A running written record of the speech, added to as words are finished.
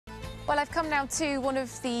Well, I've come now to one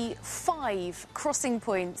of the 5 crossing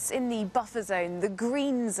points in the buffer zone, the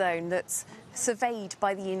green zone that's surveyed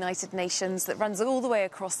by the United Nations that runs all the way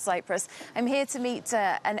across Cyprus. I'm here to meet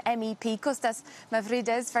an MEP, Kostas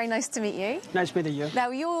Mavrides. Very nice to meet you. Nice meeting you. Now,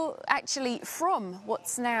 you're actually from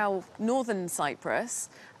what's now northern Cyprus.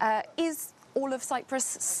 Is all of Cyprus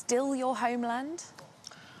still your homeland?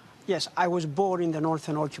 Yes, I was born in the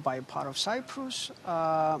northern occupied part of Cyprus,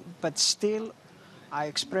 but still I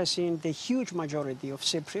express in the huge majority of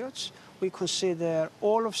Cypriots. We consider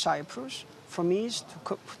all of Cyprus, from east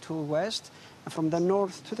to west, and from the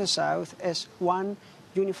north to the south, as one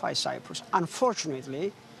unified Cyprus.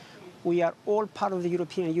 Unfortunately, we are all part of the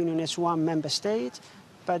European Union as one member state,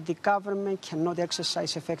 but the government cannot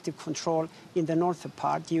exercise effective control in the northern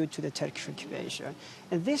part due to the Turkish occupation.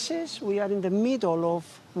 And we are in the middle of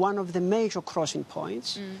one of the major crossing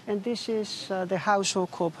points, and this is the House of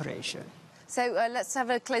Cooperation. So let's have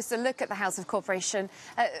a closer look at the House of Cooperation.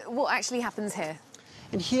 What actually happens here?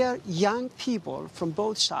 And here, young people from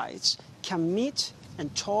both sides can meet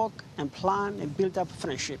and talk and plan and build up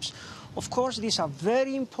friendships. Of course, these are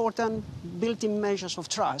very important built-in measures of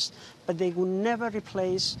trust, but they will never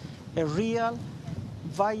replace a real,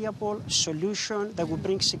 viable solution that will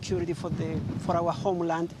bring security for our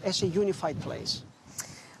homeland as a unified place.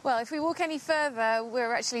 Well, if we walk any further,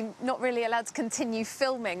 we're actually not really allowed to continue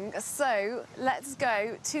filming. So let's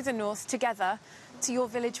go to the north together to your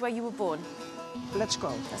village where you were born. Let's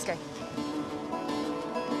go. Let's go.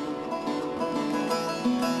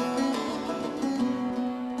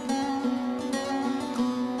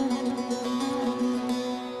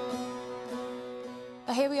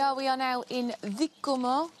 Here we are now in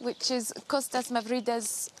Dikomo, which is Kostas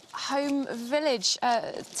Mavrides' home village.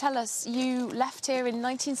 Tell us, you left here in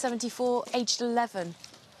 1974, aged 11.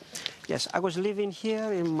 Yes, I was living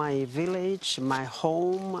here in my village, my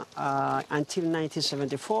home, until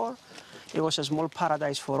 1974. It was a small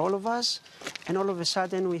paradise for all of us. And all of a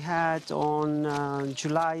sudden we had on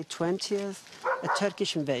July 20th a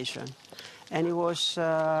Turkish invasion. And it was,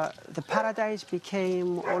 the paradise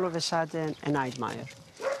became all of a sudden a nightmare.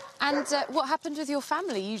 And what happened with your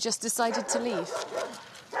family? You just decided to leave?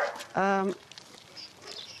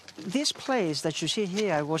 This place that you see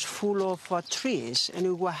here was full of trees, and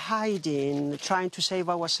we were hiding, trying to save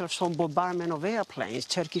ourselves from bombardment of airplanes,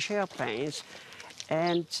 Turkish airplanes.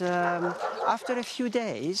 And after a few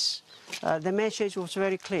days, the message was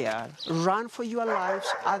very clear. Run for your lives,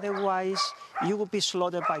 otherwise you will be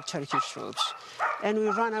slaughtered by Turkish troops. And we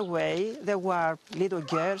ran away. There were little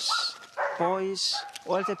girls, boys,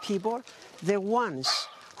 older people. The ones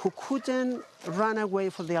who couldn't run away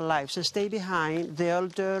for their lives and stay behind, the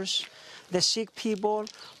elders, the sick people,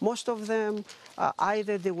 most of them,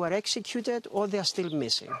 either they were executed or they are still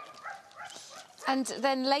missing. And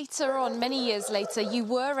then later on, many years later, you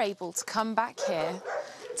were able to come back here,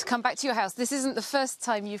 to come back to your house. This isn't the first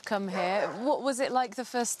time you've come here. What was it like the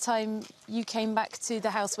first time you came back to the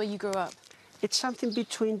house where you grew up? It's something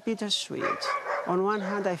between bittersweet. On one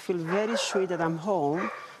hand, I feel very sweet that I'm home.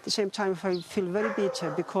 At the same time, I feel very bitter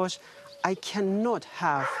because I cannot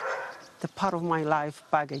have the part of my life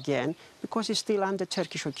back again because it's still under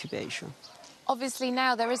Turkish occupation. Obviously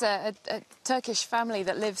now there is a Turkish family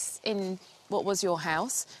that lives in what was your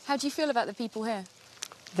house. How do you feel about the people here?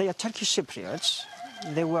 They are Turkish Cypriots.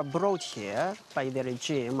 They were brought here by the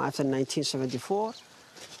regime after 1974.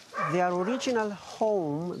 Their original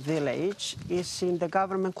home village is in the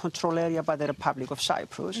government control area by the Republic of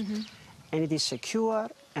Cyprus, and it is secure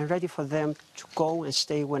and ready for them to go and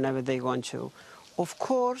stay whenever they want to. Of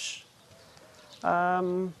course,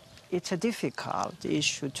 it's a difficult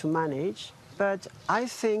issue to manage, but I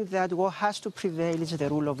think that what has to prevail is the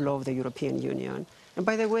rule of law of the European Union. And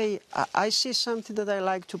by the way, I see something that I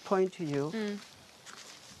like to point to you.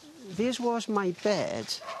 This was my bed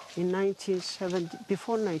in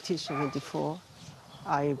before 1974.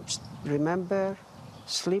 I remember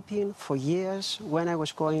sleeping for years when I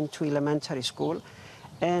was going to elementary school.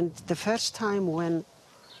 And the first time when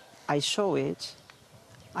I saw it,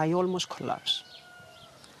 I almost collapsed.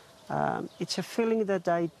 It's a feeling that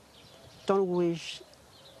I don't wish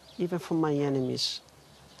even for my enemies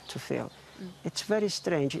to feel. It's very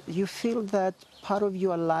strange. You feel that part of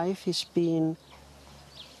your life is being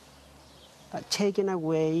taken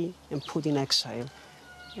away and put in exile.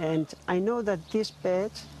 And I know that this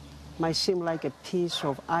bed might seem like a piece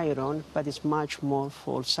of iron, but it's much more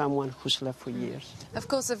for someone who's left for years. Of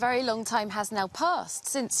course, a very long time has now passed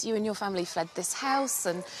since you and your family fled this house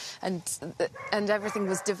and everything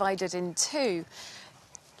was divided in two.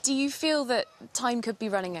 Do you feel that time could be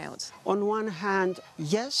running out? On one hand,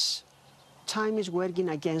 yes, time is working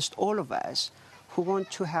against all of us who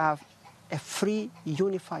want to have a free,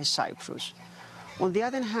 unified Cyprus. On the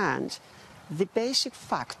other hand, the basic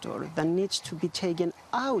factor that needs to be taken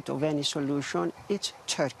out of any solution is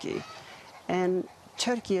Turkey. And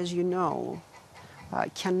Turkey, as you know,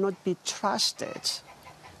 cannot be trusted.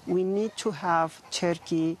 We need to have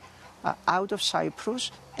Turkey out of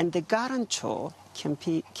Cyprus, and the guarantor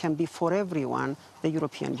can be for everyone, the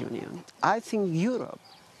European Union. I think Europe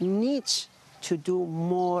needs to do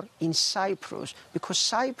more in Cyprus, because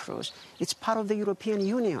Cyprus is part of the European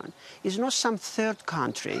Union. It's not some third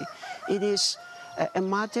country. It is a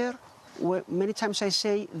matter where many times I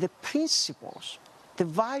say the principles, the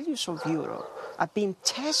values of Europe are being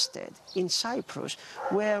tested in Cyprus,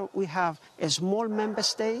 where we have a small member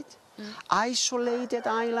state, isolated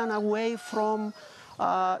island away from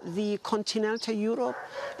the continental Europe,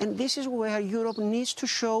 and this is where Europe needs to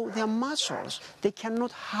show their muscles. They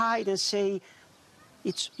cannot hide and say,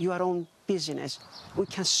 it's your own business. We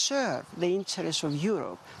can serve the interests of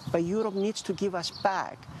Europe, but Europe needs to give us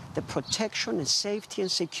back the protection and safety and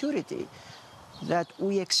security that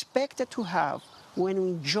we expected to have when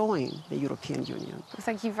we join the European Union. Well,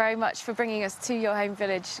 thank you very much for bringing us to your home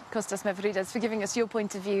village, Kostas Mavrides, for giving us your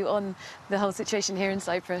point of view on the whole situation here in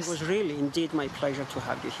Cyprus. It was really indeed my pleasure to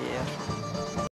have you here.